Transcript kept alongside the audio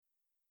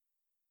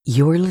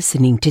You're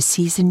listening to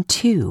Season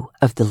 2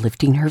 of the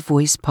Lifting Her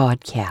Voice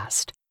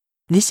podcast.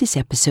 This is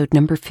episode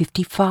number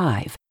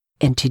 55,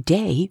 and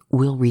today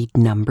we'll read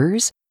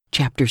Numbers,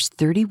 chapters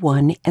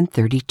 31 and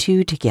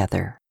 32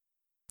 together.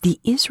 The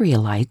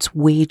Israelites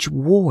wage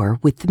war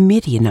with the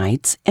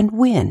Midianites and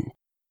win.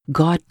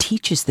 God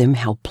teaches them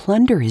how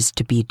plunder is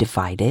to be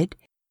divided,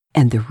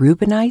 and the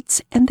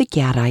Reubenites and the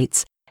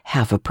Gadites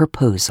have a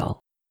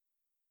proposal.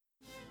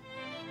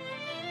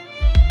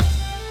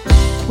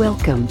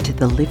 Welcome to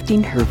the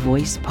Lifting Her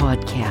Voice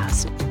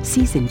podcast,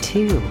 Season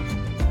 2.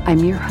 I'm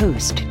your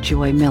host,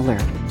 Joy Miller,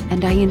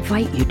 and I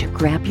invite you to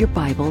grab your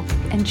Bible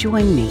and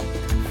join me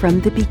from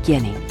the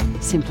beginning,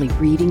 simply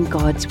reading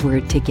God's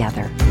Word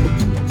together.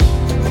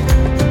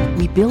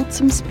 We built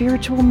some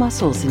spiritual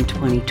muscles in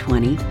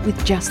 2020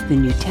 with just the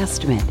New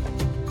Testament,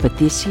 but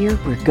this year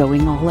we're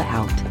going all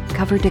out,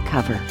 cover to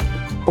cover,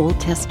 Old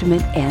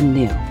Testament and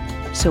New.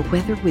 So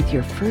whether with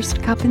your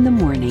first cup in the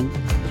morning,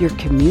 your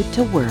commute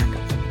to work,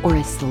 or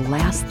as the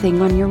last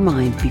thing on your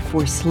mind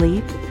before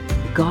sleep,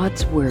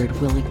 God's Word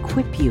will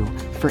equip you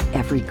for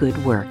every good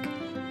work.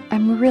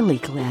 I'm really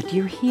glad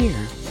you're here.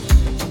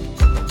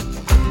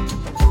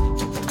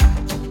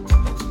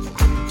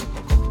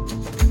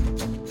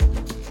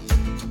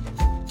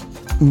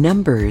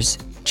 Numbers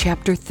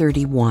chapter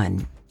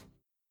 31.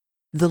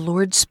 The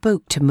Lord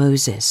spoke to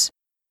Moses,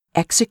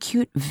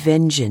 "Execute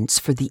vengeance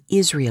for the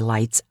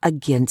Israelites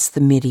against the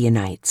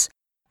Midianites.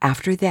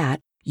 After that,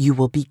 you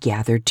will be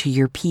gathered to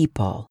your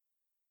people."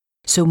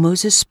 So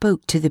Moses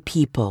spoke to the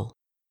people,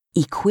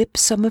 "Equip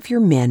some of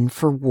your men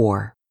for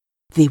war.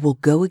 They will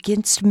go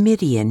against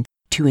Midian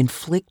to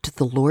inflict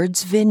the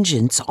Lord's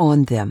vengeance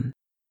on them.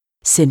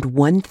 Send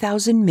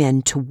 1,000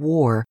 men to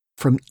war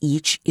from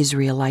each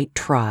Israelite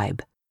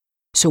tribe."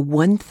 So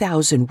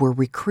 1,000 were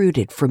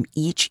recruited from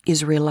each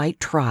Israelite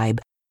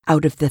tribe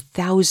out of the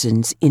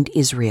thousands in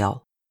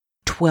Israel,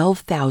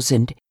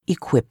 12,000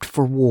 equipped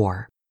for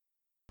war.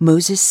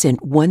 Moses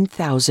sent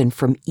 1,000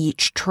 from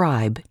each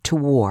tribe to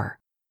war.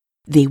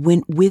 They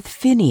went with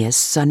Phinehas,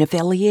 son of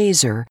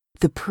Eleazar,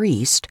 the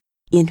priest,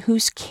 in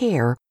whose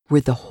care were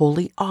the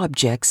holy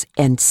objects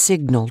and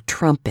signal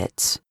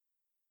trumpets.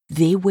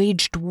 They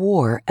waged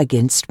war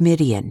against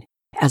Midian,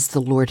 as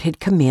the Lord had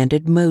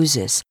commanded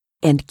Moses,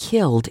 and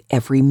killed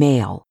every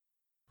male.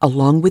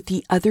 Along with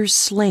the others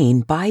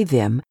slain by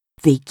them,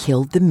 they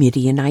killed the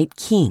Midianite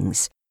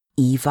kings,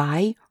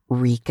 Evi,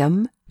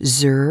 Rekam,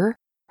 Zur,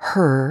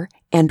 Hur,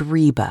 and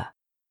Reba,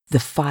 the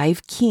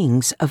 5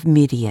 kings of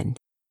Midian.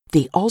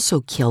 They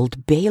also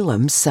killed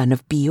Balaam, son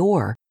of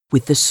Beor,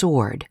 with the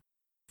sword.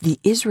 The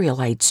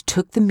Israelites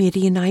took the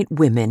Midianite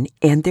women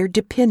and their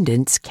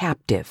dependents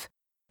captive,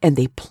 and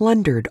they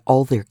plundered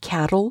all their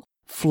cattle,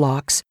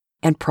 flocks,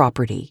 and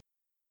property.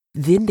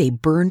 Then they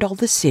burned all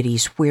the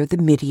cities where the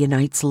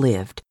Midianites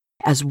lived,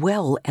 as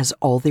well as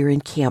all their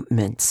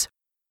encampments.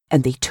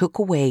 And they took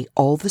away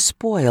all the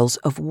spoils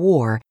of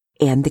war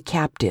and the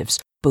captives,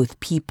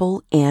 both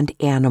people and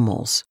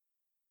animals.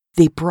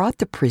 They brought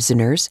the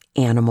prisoners,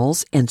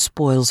 animals, and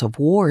spoils of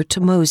war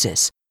to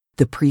Moses,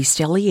 the priest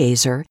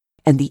Eleazar,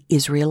 and the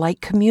Israelite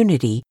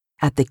community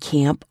at the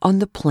camp on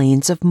the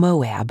plains of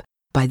Moab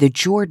by the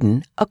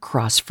Jordan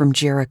across from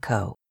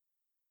Jericho.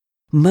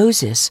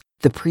 Moses,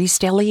 the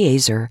priest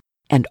Eleazar,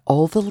 and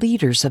all the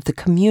leaders of the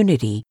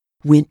community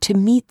went to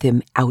meet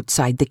them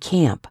outside the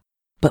camp.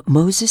 But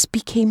Moses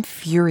became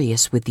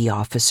furious with the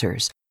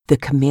officers, the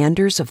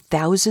commanders of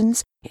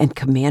thousands and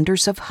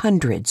commanders of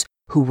hundreds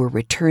who were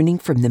returning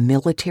from the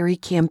military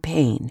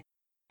campaign.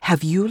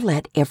 "Have you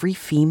let every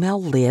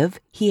female live?"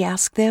 he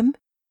asked them.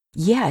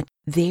 Yet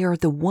they are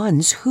the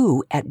ones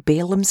who, at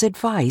Balaam's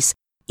advice,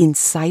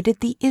 incited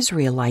the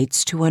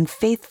Israelites to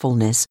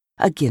unfaithfulness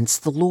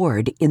against the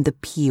Lord in the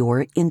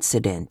Peor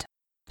incident,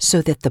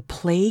 so that the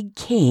plague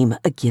came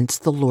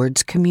against the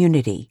Lord's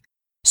community.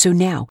 So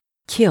now,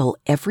 kill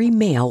every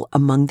male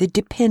among the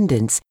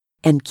dependents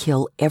and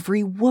kill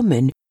every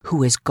woman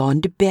who has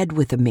gone to bed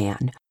with a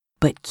man,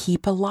 but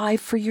keep alive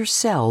for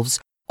yourselves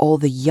all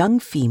the young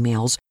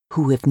females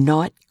who have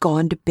not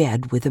gone to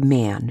bed with a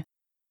man.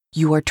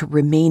 You are to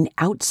remain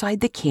outside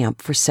the camp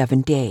for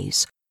 7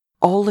 days.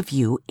 All of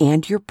you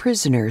and your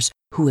prisoners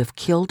who have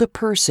killed a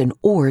person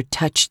or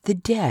touched the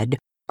dead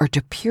are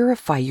to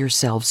purify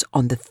yourselves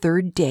on the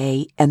 3rd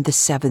day and the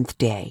 7th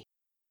day.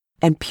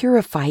 And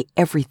purify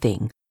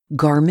everything: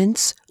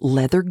 garments,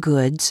 leather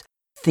goods,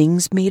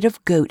 things made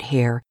of goat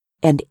hair,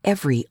 and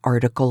every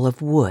article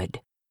of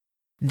wood.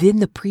 Then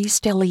the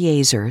priest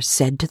Eleazar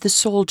said to the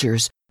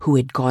soldiers who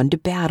had gone to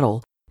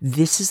battle,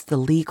 "This is the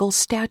legal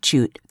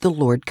statute the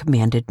Lord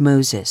commanded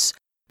Moses.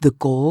 The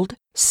gold,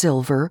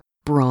 silver,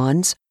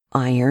 bronze,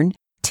 iron,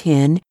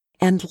 tin,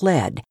 and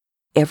lead,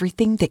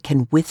 everything that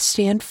can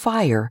withstand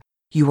fire,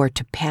 you are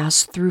to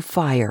pass through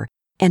fire,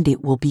 and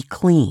it will be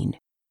clean.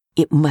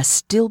 It must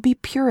still be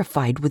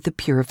purified with the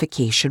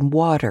purification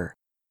water.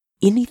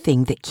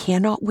 Anything that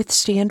cannot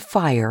withstand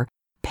fire,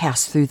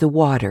 pass through the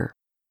water.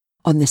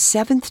 On the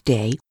 7th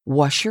day,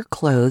 wash your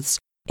clothes,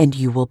 and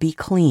you will be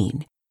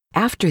clean.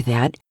 After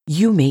that,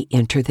 you may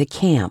enter the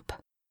camp."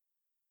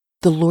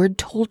 The Lord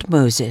told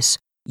Moses,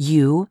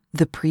 "You,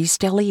 the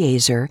priest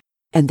Eleazar,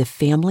 and the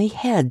family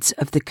heads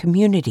of the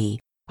community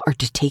are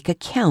to take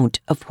account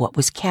of what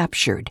was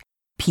captured,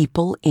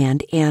 people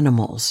and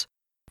animals.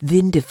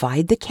 Then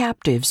divide the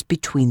captives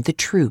between the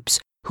troops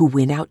who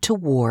went out to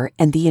war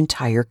and the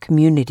entire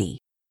community.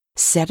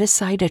 Set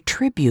aside a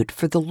tribute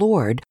for the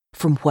Lord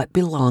from what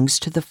belongs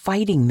to the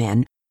fighting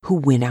men who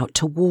went out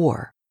to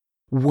war.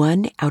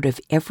 1 out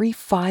of every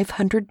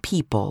 500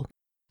 people,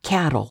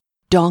 cattle,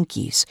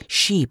 donkeys,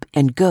 sheep,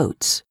 and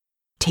goats.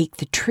 Take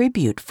the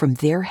tribute from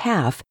their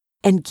half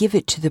and give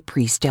it to the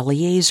priest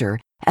Eleazar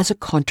as a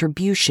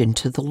contribution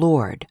to the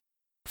Lord.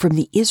 From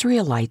the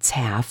Israelites'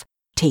 half,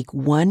 take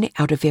 1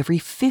 out of every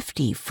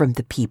 50 from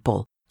the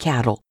people,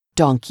 cattle,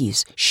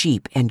 donkeys,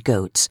 sheep, and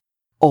goats,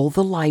 all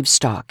the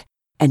livestock,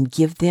 and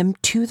give them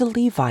to the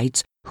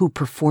Levites who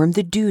perform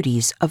the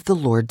duties of the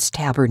Lord's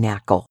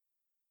tabernacle."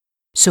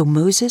 So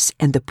Moses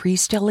and the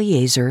priest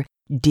Eleazar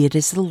did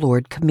as the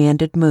Lord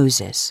commanded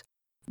Moses.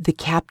 The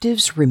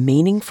captives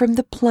remaining from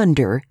the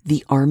plunder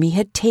the army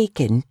had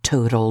taken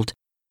totaled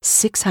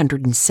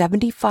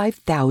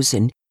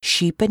 675,000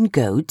 sheep and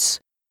goats,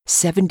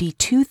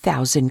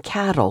 72,000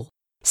 cattle,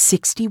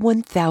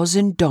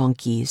 61,000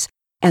 donkeys,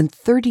 and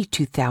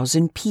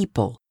 32,000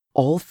 people,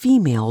 all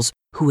females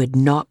who had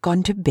not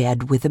gone to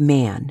bed with a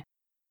man.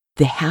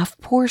 The half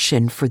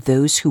portion for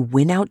those who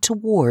went out to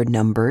war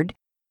numbered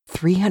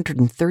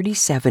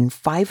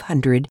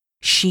 337,500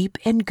 sheep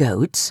and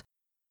goats,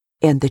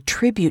 and the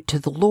tribute to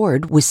the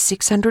Lord was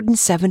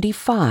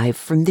 675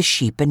 from the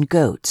sheep and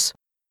goats.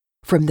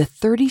 From the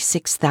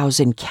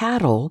 36,000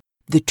 cattle,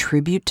 the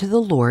tribute to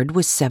the Lord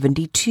was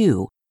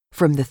 72.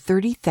 From the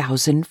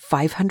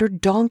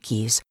 30,500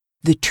 donkeys,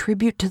 the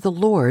tribute to the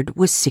Lord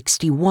was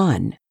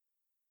 61.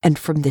 And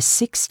from the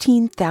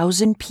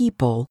 16,000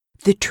 people,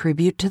 the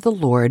tribute to the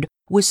Lord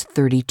was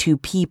 32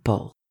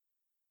 people.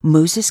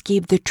 Moses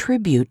gave the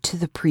tribute to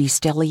the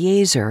priest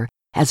Eleazar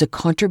as a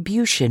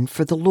contribution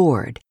for the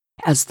Lord,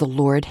 as the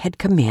Lord had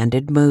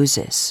commanded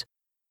Moses.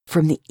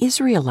 From the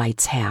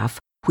Israelites' half,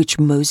 which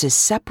Moses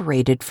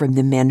separated from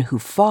the men who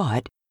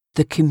fought,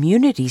 the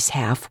community's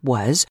half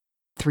was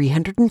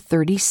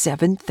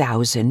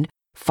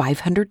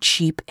 337,500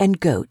 sheep and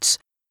goats,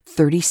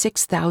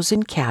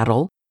 36,000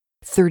 cattle,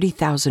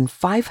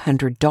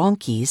 30,500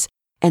 donkeys,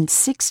 and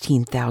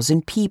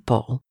 16,000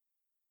 people.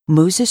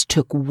 Moses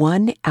took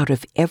 1 out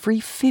of every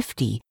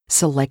 50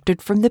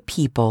 selected from the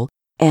people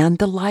and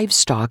the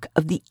livestock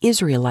of the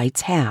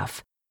Israelites'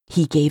 half.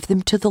 He gave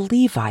them to the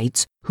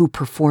Levites who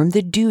performed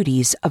the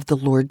duties of the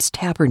Lord's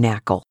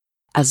tabernacle,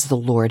 as the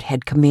Lord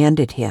had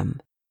commanded him.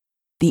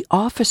 The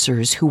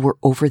officers who were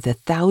over the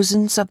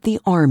thousands of the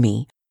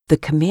army, the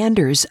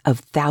commanders of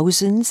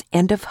thousands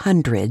and of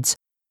hundreds,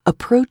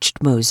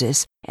 approached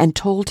Moses and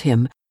told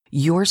him,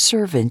 "Your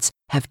servants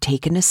have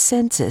taken a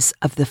census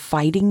of the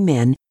fighting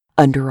men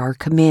under our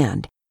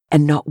command,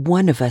 and not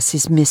one of us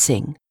is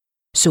missing.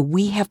 So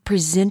we have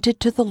presented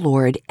to the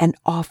Lord an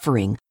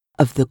offering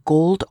of the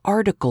gold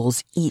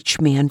articles each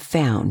man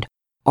found,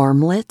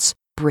 armlets,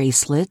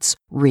 bracelets,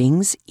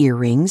 rings,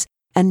 earrings,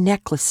 and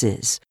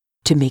necklaces,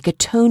 to make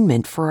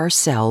atonement for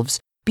ourselves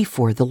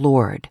before the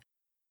Lord."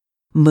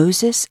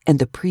 Moses and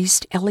the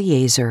priest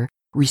Eleazar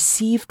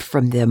received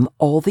from them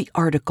all the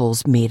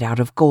articles made out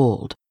of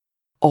gold.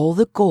 All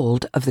the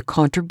gold of the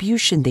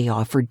contribution they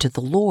offered to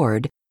the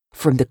Lord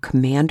from the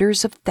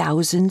commanders of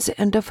thousands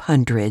and of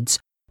hundreds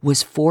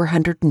was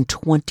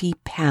 420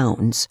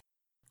 pounds.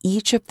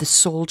 Each of the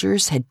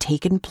soldiers had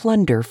taken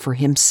plunder for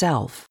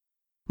himself.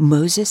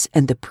 Moses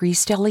and the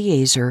priest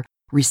Eleazar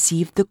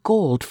received the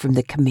gold from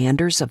the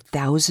commanders of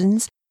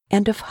thousands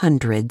and of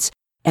hundreds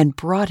and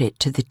brought it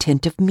to the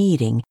tent of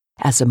meeting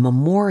as a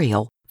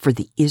memorial for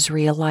the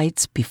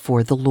Israelites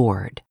before the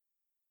Lord.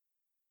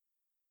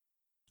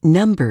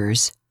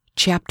 Numbers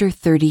chapter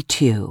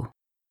 32.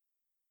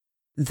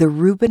 The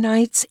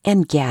Reubenites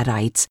and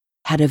Gadites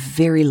had a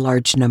very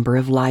large number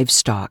of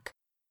livestock.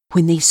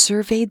 When they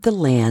surveyed the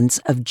lands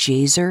of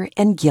Jazer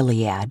and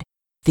Gilead,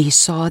 they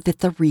saw that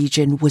the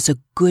region was a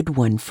good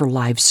one for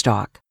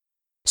livestock.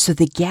 So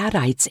the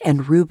Gadites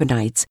and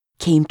Reubenites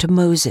came to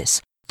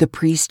Moses, the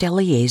priest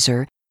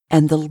Eleazar,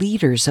 and the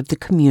leaders of the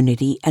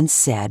community and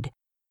said,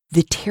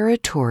 "The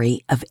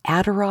territory of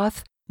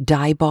Adaroth,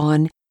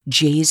 Dibon,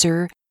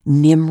 Jazer,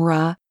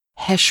 Nimrah,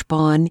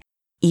 Heshbon,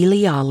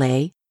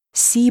 Elealeh,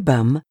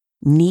 Sebam,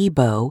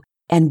 Nebo,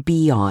 and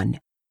Beon,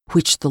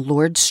 which the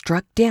Lord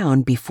struck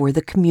down before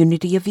the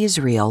community of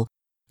Israel,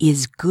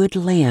 is good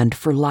land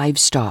for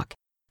livestock,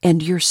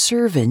 and your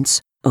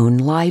servants own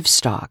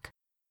livestock."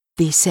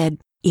 They said,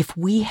 "If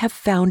we have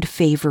found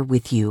favor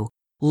with you,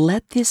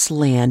 let this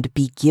land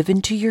be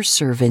given to your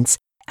servants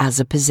as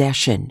a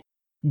possession.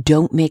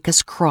 Don't make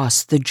us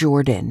cross the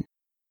Jordan."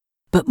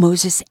 But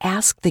Moses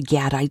asked the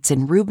Gadites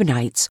and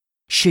Reubenites,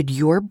 "Should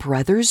your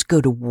brothers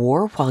go to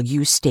war while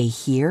you stay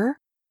here?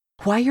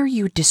 Why are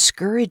you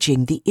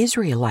discouraging the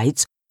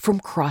Israelites from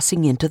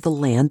crossing into the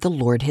land the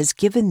Lord has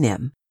given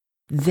them?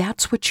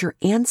 That's what your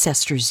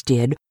ancestors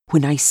did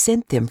when I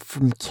sent them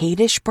from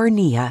Kadesh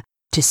Barnea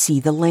to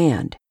see the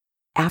land.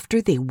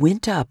 After they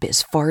went up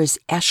as far as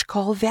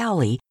Eshcol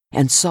Valley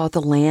and saw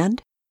the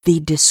land, they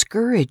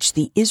discouraged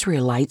the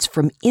Israelites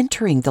from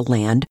entering the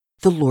land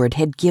the Lord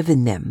had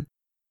given them.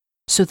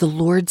 So the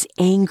Lord's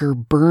anger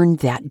burned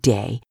that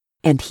day,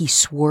 and he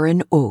swore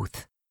an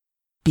oath.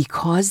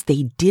 Because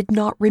they did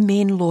not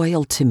remain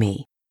loyal to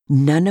me,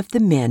 none of the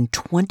men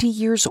 20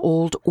 years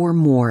old or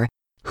more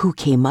who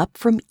came up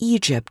from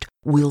Egypt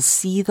will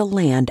see the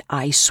land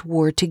I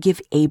swore to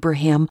give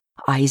Abraham,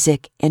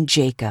 Isaac, and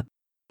Jacob.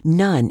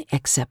 None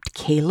except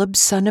Caleb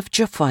son of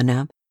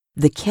Jephunneh,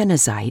 the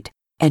Kenizzite,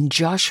 and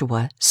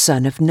Joshua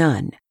son of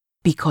Nun,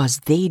 because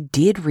they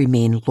did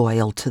remain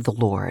loyal to the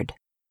Lord.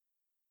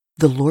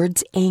 The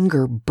Lord's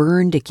anger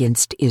burned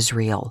against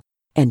Israel,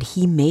 and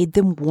he made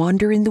them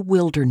wander in the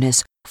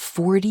wilderness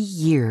 40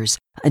 years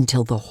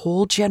until the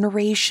whole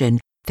generation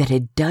that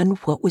had done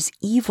what was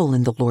evil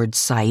in the Lord's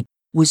sight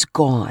was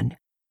gone.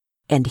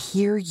 And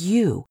here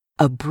you,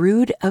 a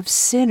brood of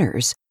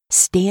sinners,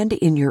 stand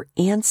in your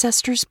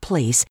ancestors'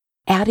 place,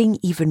 adding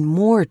even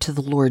more to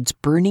the Lord's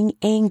burning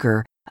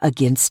anger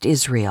against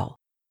Israel.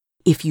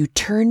 If you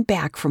turn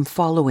back from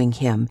following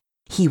him,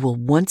 he will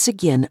once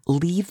again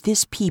leave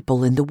this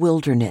people in the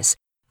wilderness,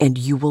 and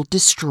you will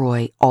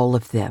destroy all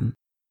of them.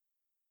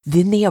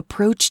 Then they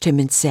approached him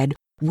and said,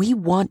 "We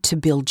want to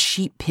build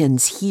sheep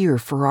pens here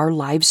for our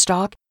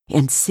livestock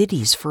and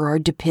cities for our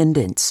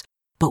dependents,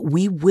 but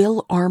we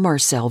will arm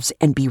ourselves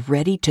and be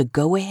ready to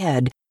go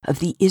ahead of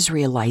the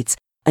Israelites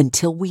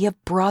until we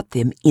have brought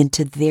them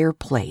into their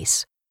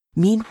place.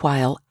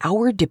 Meanwhile,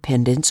 our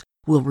dependents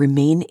will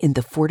remain in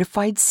the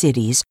fortified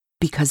cities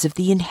because of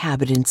the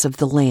inhabitants of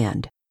the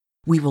land.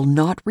 We will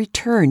not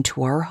return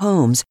to our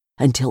homes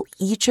until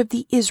each of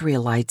the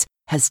Israelites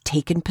has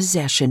taken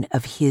possession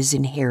of his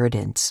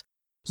inheritance.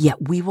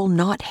 Yet we will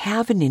not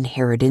have an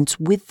inheritance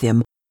with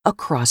them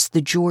across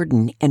the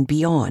Jordan and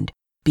beyond,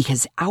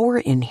 because our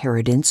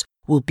inheritance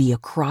will be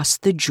across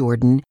the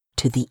Jordan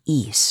to the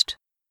east."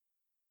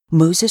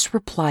 Moses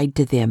replied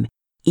to them,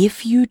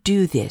 "If you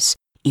do this,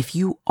 if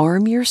you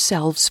arm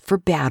yourselves for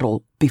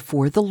battle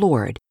before the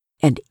Lord,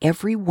 and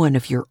every one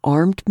of your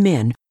armed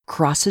men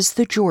crosses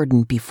the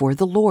Jordan before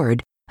the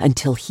Lord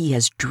until he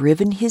has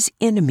driven his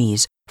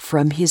enemies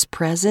from his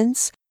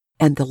presence,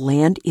 and the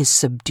land is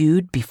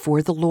subdued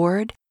before the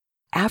Lord,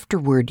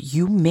 afterward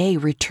you may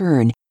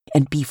return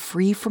and be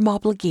free from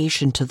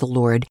obligation to the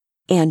Lord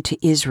and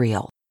to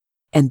Israel,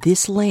 and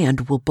this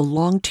land will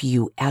belong to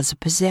you as a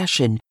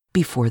possession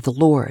before the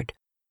Lord.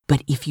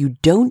 But if you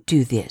don't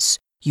do this,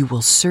 you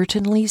will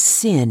certainly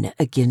sin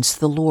against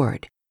the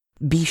Lord.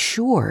 Be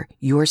sure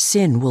your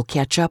sin will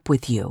catch up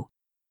with you.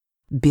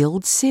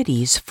 Build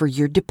cities for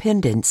your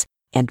dependents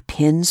and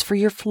pens for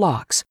your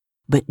flocks,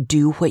 but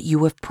do what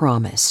you have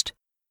promised."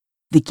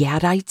 The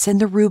Gadites and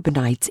the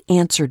Reubenites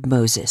answered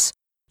Moses,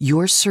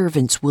 "Your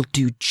servants will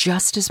do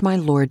just as my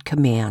Lord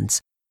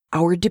commands.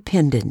 Our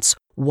dependents,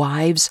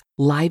 wives,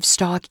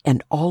 livestock,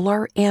 and all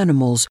our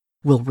animals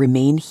will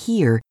remain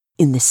here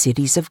in the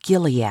cities of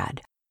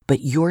Gilead,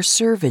 but your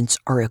servants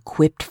are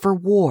equipped for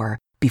war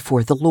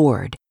before the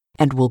Lord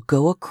and will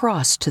go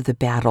across to the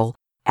battle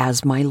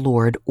as my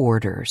Lord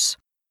orders."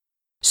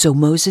 So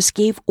Moses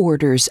gave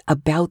orders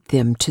about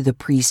them to the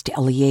priest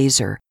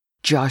Eleazar,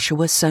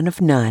 Joshua son of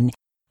Nun,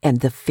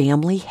 and the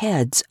family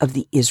heads of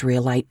the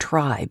Israelite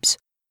tribes.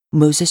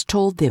 Moses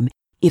told them,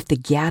 "If the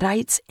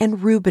Gadites and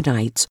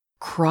Reubenites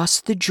cross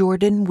the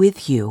Jordan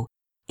with you,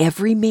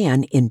 every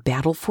man in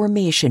battle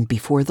formation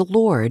before the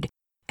Lord,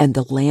 and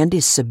the land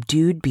is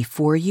subdued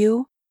before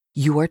you,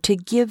 you are to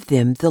give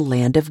them the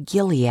land of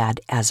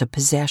Gilead as a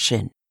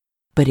possession.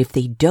 But if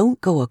they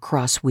don't go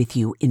across with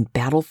you in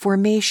battle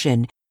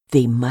formation,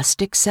 they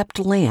must accept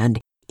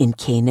land in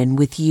Canaan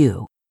with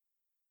you."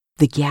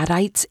 The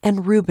Gadites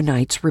and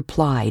Reubenites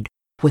replied,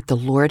 "What the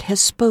Lord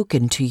has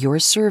spoken to your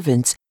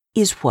servants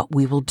is what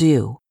we will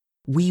do.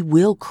 We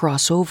will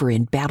cross over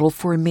in battle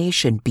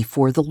formation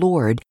before the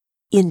Lord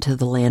into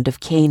the land of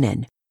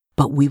Canaan,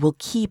 but we will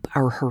keep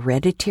our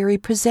hereditary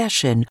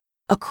possession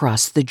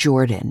across the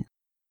Jordan."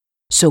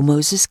 So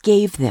Moses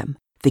gave them,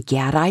 the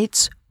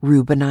Gadites,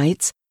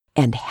 Reubenites,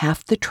 and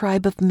half the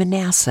tribe of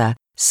Manasseh,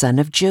 son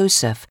of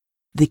Joseph,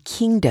 the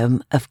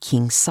kingdom of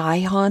King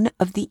Sihon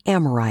of the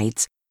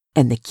Amorites,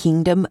 and the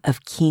kingdom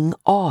of King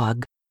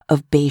Og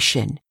of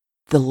Bashan,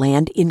 the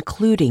land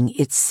including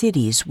its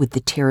cities with the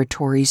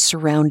territories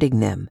surrounding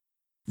them.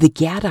 The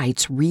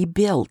Gadites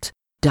rebuilt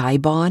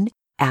Dibon,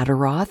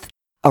 Ataroth,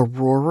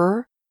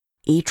 Aroer,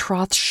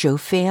 Atroth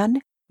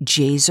Shophan,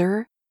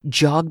 Jazer,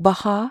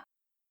 Jogbehah,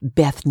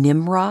 Beth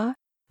Nimrah,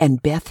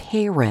 and Beth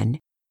Haran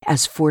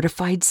as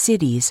fortified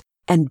cities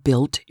and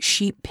built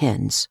sheep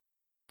pens.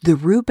 The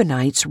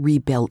Reubenites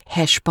rebuilt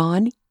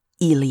Heshbon,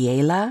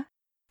 Elealeh,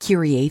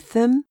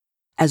 Kiriathim,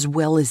 as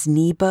well as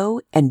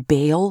Nebo and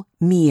Baal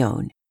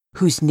Meon,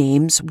 whose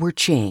names were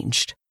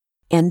changed,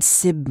 and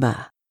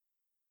Sibmah.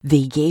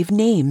 They gave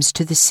names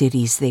to the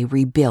cities they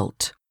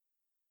rebuilt.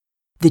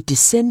 The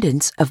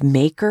descendants of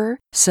Machir,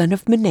 son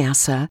of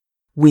Manasseh,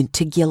 went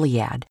to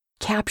Gilead,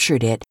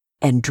 captured it,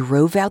 and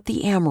drove out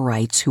the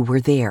Amorites who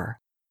were there.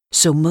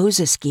 So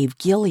Moses gave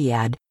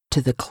Gilead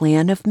to the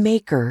clan of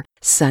Machir,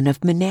 son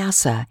of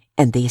Manasseh,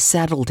 and they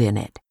settled in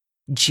it.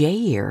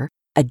 Jair,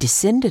 a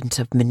descendant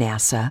of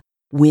Manasseh,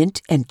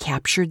 went and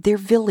captured their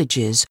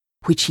villages,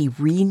 which he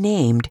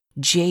renamed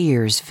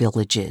Jair's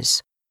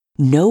villages.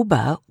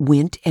 Nobah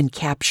went and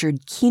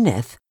captured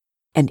Kenath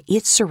and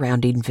its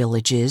surrounding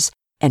villages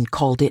and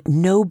called it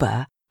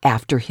Nobah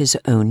after his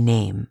own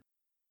name.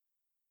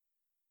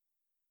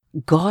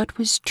 God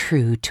was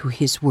true to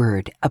his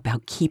word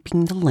about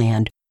keeping the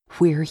land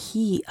where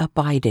he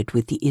abided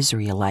with the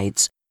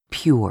Israelites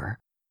pure.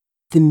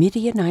 The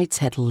Midianites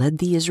had led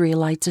the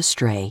Israelites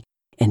astray,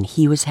 and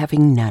he was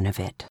having none of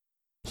it.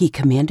 He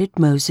commanded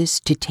Moses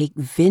to take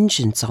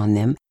vengeance on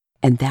them,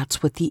 and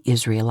that's what the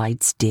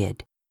Israelites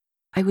did.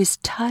 I was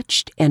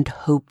touched and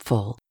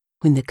hopeful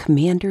when the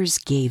commanders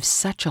gave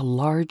such a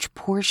large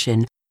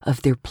portion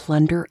of their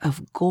plunder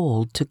of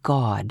gold to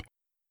God.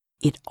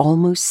 It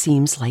almost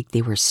seems like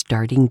they were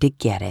starting to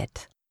get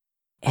it.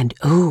 And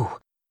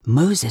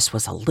Moses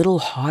was a little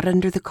hot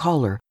under the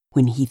collar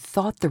when he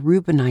thought the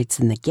Reubenites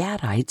and the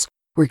Gadites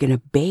were going to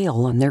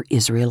bail on their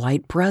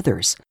Israelite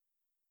brothers.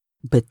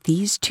 But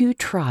these two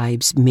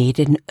tribes made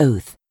an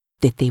oath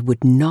that they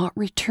would not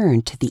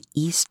return to the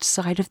east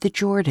side of the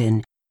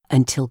Jordan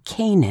until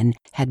Canaan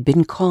had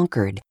been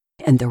conquered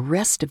and the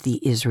rest of the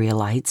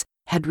Israelites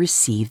had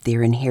received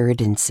their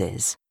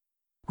inheritances.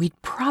 We'd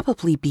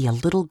probably be a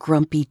little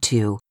grumpy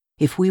too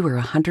if we were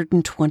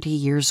 120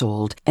 years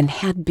old and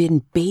had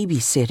been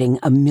babysitting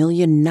a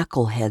million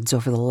knuckleheads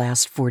over the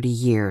last 40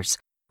 years.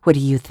 What do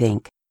you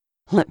think?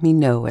 Let me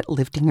know at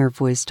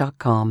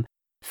liftinghervoice.com,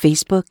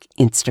 Facebook,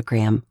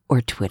 Instagram,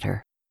 or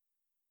Twitter.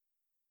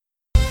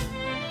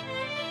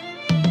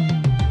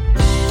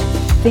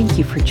 Thank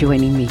you for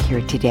joining me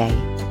here today.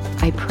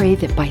 I pray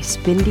that by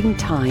spending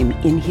time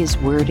in His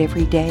Word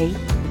every day,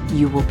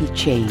 you will be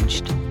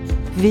changed.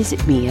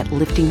 Visit me at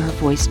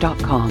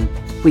liftinghervoice.com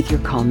with your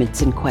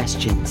comments and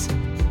questions.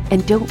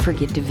 And don't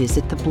forget to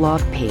visit the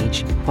blog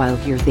page while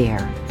you're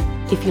there.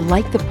 If you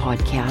like the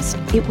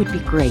podcast, it would be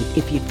great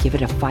if you'd give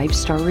it a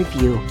 5-star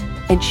review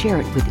and share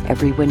it with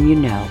everyone you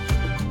know.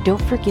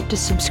 Don't forget to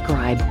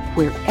subscribe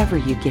wherever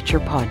you get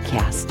your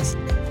podcasts.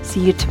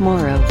 See you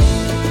tomorrow.